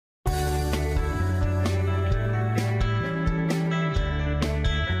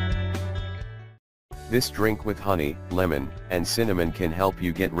This drink with honey, lemon, and cinnamon can help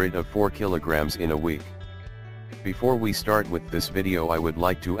you get rid of 4 kilograms in a week. Before we start with this video, I would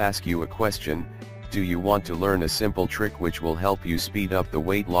like to ask you a question. Do you want to learn a simple trick which will help you speed up the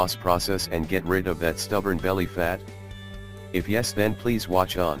weight loss process and get rid of that stubborn belly fat? If yes, then please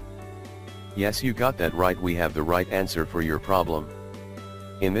watch on. Yes, you got that right, we have the right answer for your problem.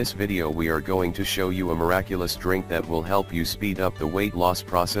 In this video we are going to show you a miraculous drink that will help you speed up the weight loss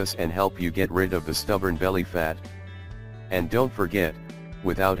process and help you get rid of the stubborn belly fat. And don't forget,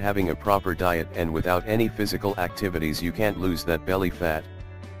 without having a proper diet and without any physical activities you can't lose that belly fat.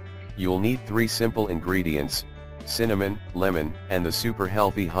 You'll need 3 simple ingredients: cinnamon, lemon, and the super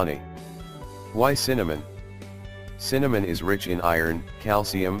healthy honey. Why cinnamon? Cinnamon is rich in iron,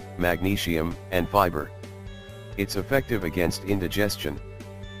 calcium, magnesium, and fiber. It's effective against indigestion,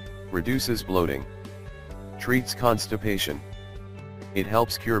 reduces bloating, treats constipation. It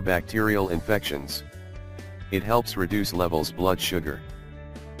helps cure bacterial infections. It helps reduce levels blood sugar.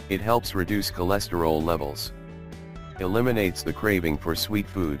 It helps reduce cholesterol levels. Eliminates the craving for sweet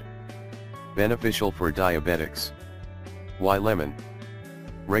food. Beneficial for diabetics. Why lemon?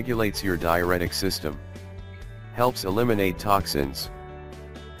 Regulates your diuretic system. Helps eliminate toxins.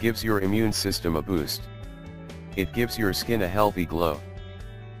 Gives your immune system a boost. It gives your skin a healthy glow.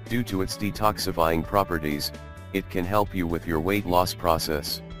 Due to its detoxifying properties, it can help you with your weight loss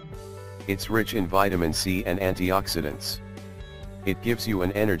process. It's rich in vitamin C and antioxidants. It gives you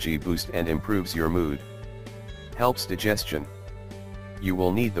an energy boost and improves your mood. Helps digestion. You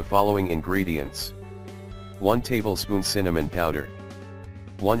will need the following ingredients: 1 tablespoon cinnamon powder,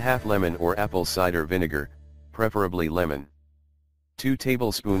 1/2 lemon or apple cider vinegar, preferably lemon, 2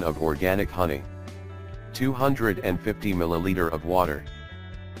 tablespoons of organic honey, 250 milliliter of water.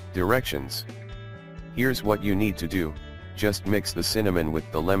 Directions. Here's what you need to do: just mix the cinnamon with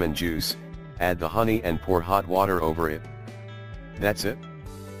the lemon juice, add the honey and pour hot water over it. That's it.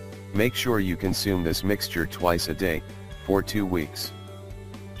 Make sure you consume this mixture twice a day, for 2 weeks.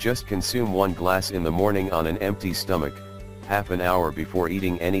 Just consume 1 glass in the morning on an empty stomach, half an hour before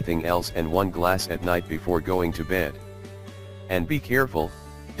eating anything else, and 1 glass at night before going to bed. And be careful,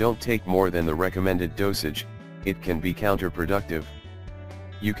 don't take more than the recommended dosage, it can be counterproductive.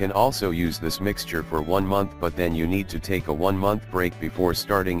 You can also use this mixture for 1 month, but then you need to take a 1-month break before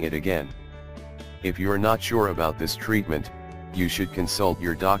starting it again. If you're not sure about this treatment, you should consult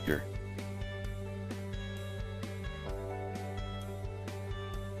your doctor.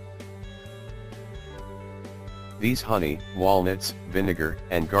 These honey, walnuts, vinegar,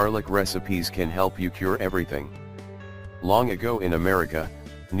 and garlic recipes can help you cure everything. Long ago in America,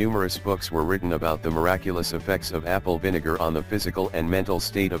 numerous books were written about the miraculous effects of apple vinegar on the physical and mental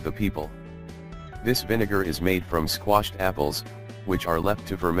state of the people. This vinegar is made from squashed apples, which are left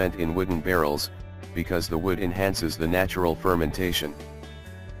to ferment in wooden barrels, because the wood enhances the natural fermentation.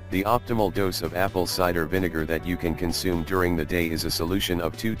 The optimal dose of apple cider vinegar that you can consume during the day is a solution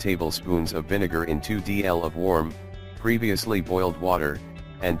of 2 tablespoons of vinegar in 2 dl of warm, previously boiled water,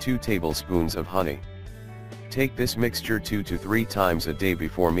 and 2 tablespoons of honey. Take this mixture 2 to 3 times a day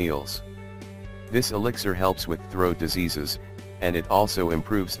before meals. This elixir helps with throat diseases, and it also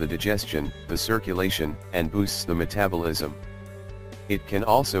improves the digestion, the circulation, and boosts the metabolism. It can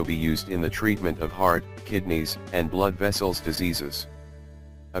also be used in the treatment of heart, kidneys, and blood vessels diseases.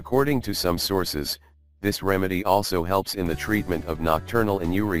 According to some sources, this remedy also helps in the treatment of nocturnal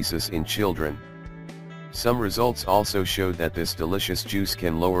enuresis in children. Some results also showed that this delicious juice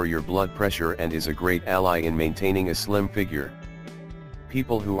can lower your blood pressure and is a great ally in maintaining a slim figure.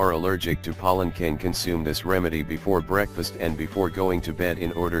 People who are allergic to pollen can consume this remedy before breakfast and before going to bed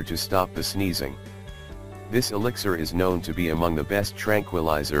in order to stop the sneezing. This elixir is known to be among the best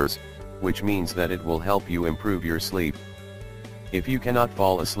tranquilizers, which means that it will help you improve your sleep. If you cannot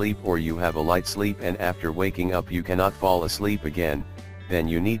fall asleep, or you have a light sleep and after waking up you cannot fall asleep again, then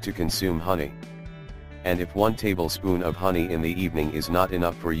you need to consume honey. And if 1 tablespoon of honey in the evening is not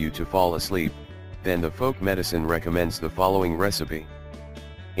enough for you to fall asleep, then the folk medicine recommends the following recipe.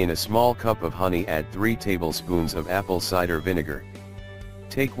 In a small cup of honey add 3 tablespoons of apple cider vinegar.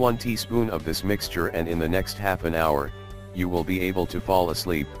 Take 1 teaspoon of this mixture and in the next half an hour, you will be able to fall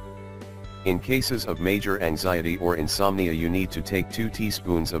asleep. In cases of major anxiety or insomnia you need to take 2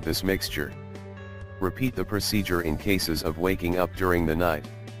 teaspoons of this mixture. Repeat the procedure in cases of waking up during the night.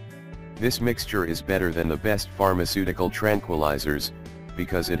 This mixture is better than the best pharmaceutical tranquilizers,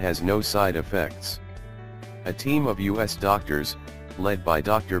 because it has no side effects. A team of US doctors, led by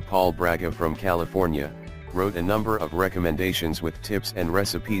Dr. Paul Braga from California, wrote a number of recommendations with tips and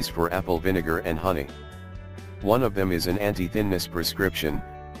recipes for apple vinegar and honey. One of them is an anti-thinness prescription,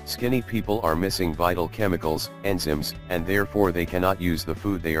 Skinny people are missing vital chemicals, enzymes, and therefore they cannot use the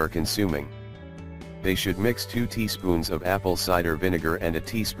food they are consuming. They should mix 2 teaspoons of apple cider vinegar and a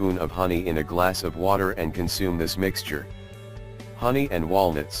teaspoon of honey in a glass of water and consume this mixture. Honey and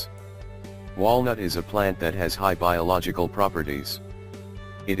walnuts. Walnut is a plant that has high biological properties.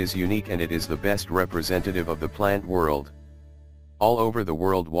 It is unique and it is the best representative of the plant world. All over the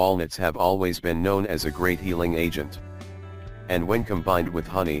world, walnuts have always been known as a great healing agent. And when combined with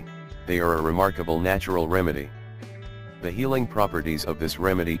honey, they are a remarkable natural remedy. The healing properties of this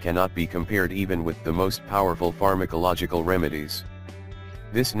remedy cannot be compared even with the most powerful pharmacological remedies.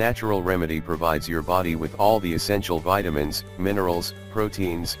 This natural remedy provides your body with all the essential vitamins, minerals,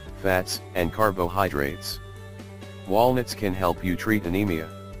 proteins, fats, and carbohydrates. Walnuts can help you treat anemia.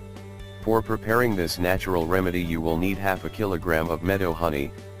 For preparing this natural remedy you will need half a kilogram of meadow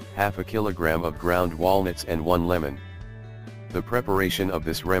honey, half a kilogram of ground walnuts and 1 lemon. The preparation of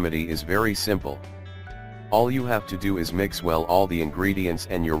this remedy is very simple. All you have to do is mix well all the ingredients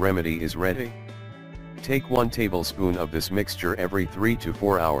and your remedy is ready. Take 1 tablespoon of this mixture every 3 to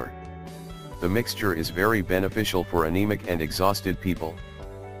 4 hours. The mixture is very beneficial for anemic and exhausted people.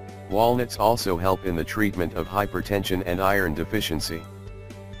 Walnuts also help in the treatment of hypertension and iron deficiency.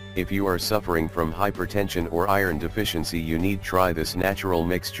 If you are suffering from hypertension or iron deficiency, you need try this natural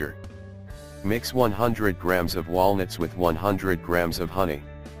mixture. Mix 100 grams of walnuts with 100 grams of honey.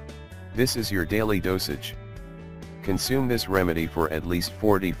 This is your daily dosage. Consume this remedy for at least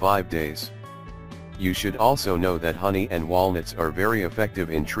 45 days. You should also know that honey and walnuts are very effective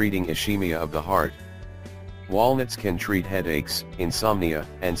in treating ischemia of the heart. Walnuts can treat headaches, insomnia,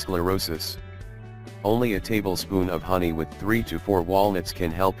 and sclerosis. Only a tablespoon of honey with 3 to 4 walnuts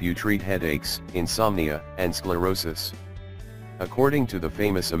can help you treat headaches, insomnia, and sclerosis. According to the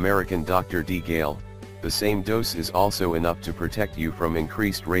famous American Dr. D. Gale, the same dose is also enough to protect you from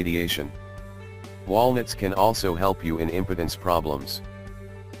increased radiation. Walnuts can also help you in impotence problems.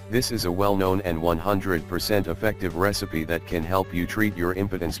 This is a well-known and 100% effective recipe that can help you treat your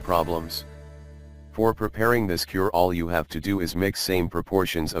impotence problems. For preparing this cure, all you have to do is mix same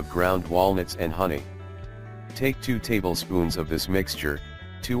proportions of ground walnuts and honey. Take 2 tablespoons of this mixture,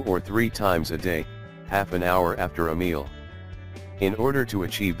 2 or 3 times a day, half an hour after a meal. In order to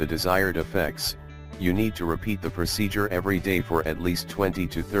achieve the desired effects, you need to repeat the procedure every day for at least 20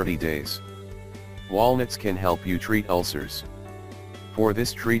 to 30 days. Walnuts can help you treat ulcers. For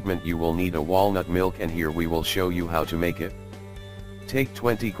this treatment you will need a walnut milk, and here we will show you how to make it. Take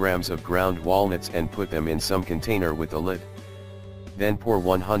 20 grams of ground walnuts and put them in some container with a lid. Then pour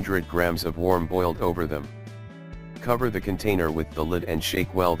 100 grams of warm boiled over them. Cover the container with the lid and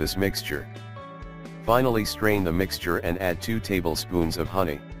shake well this mixture. Finally strain the mixture and add 2 tablespoons of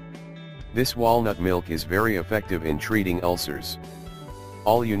honey. This walnut milk is very effective in treating ulcers.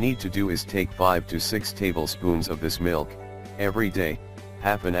 All you need to do is take 5 to 6 tablespoons of this milk, every day,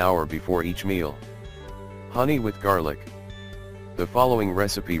 half an hour before each meal. Honey with garlic. The following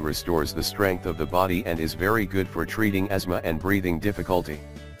recipe restores the strength of the body and is very good for treating asthma and breathing difficulty.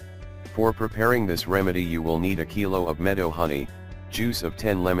 For preparing this remedy you will need a kilo of meadow honey, juice of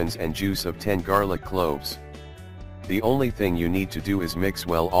 10 lemons and juice of 10 garlic cloves. The only thing you need to do is mix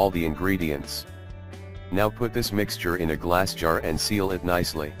well all the ingredients. Now put this mixture in a glass jar and seal it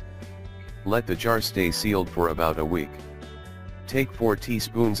nicely. Let the jar stay sealed for about a week. Take 4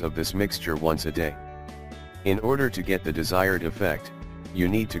 teaspoons of this mixture once a day. In order to get the desired effect, you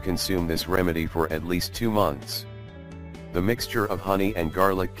need to consume this remedy for at least 2 months. The mixture of honey and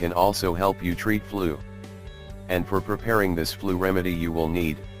garlic can also help you treat flu. And for preparing this flu remedy you will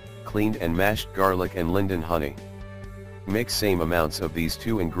need cleaned and mashed garlic and linden honey. Mix same amounts of these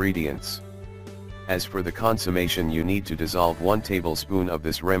 2 ingredients. As for the consummation, you need to dissolve 1 tablespoon of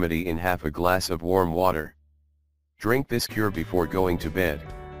this remedy in half a glass of warm water. Drink this cure before going to bed.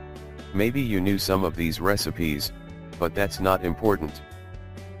 Maybe you knew some of these recipes, but that's not important.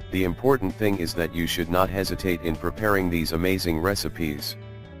 The important thing is that you should not hesitate in preparing these amazing recipes.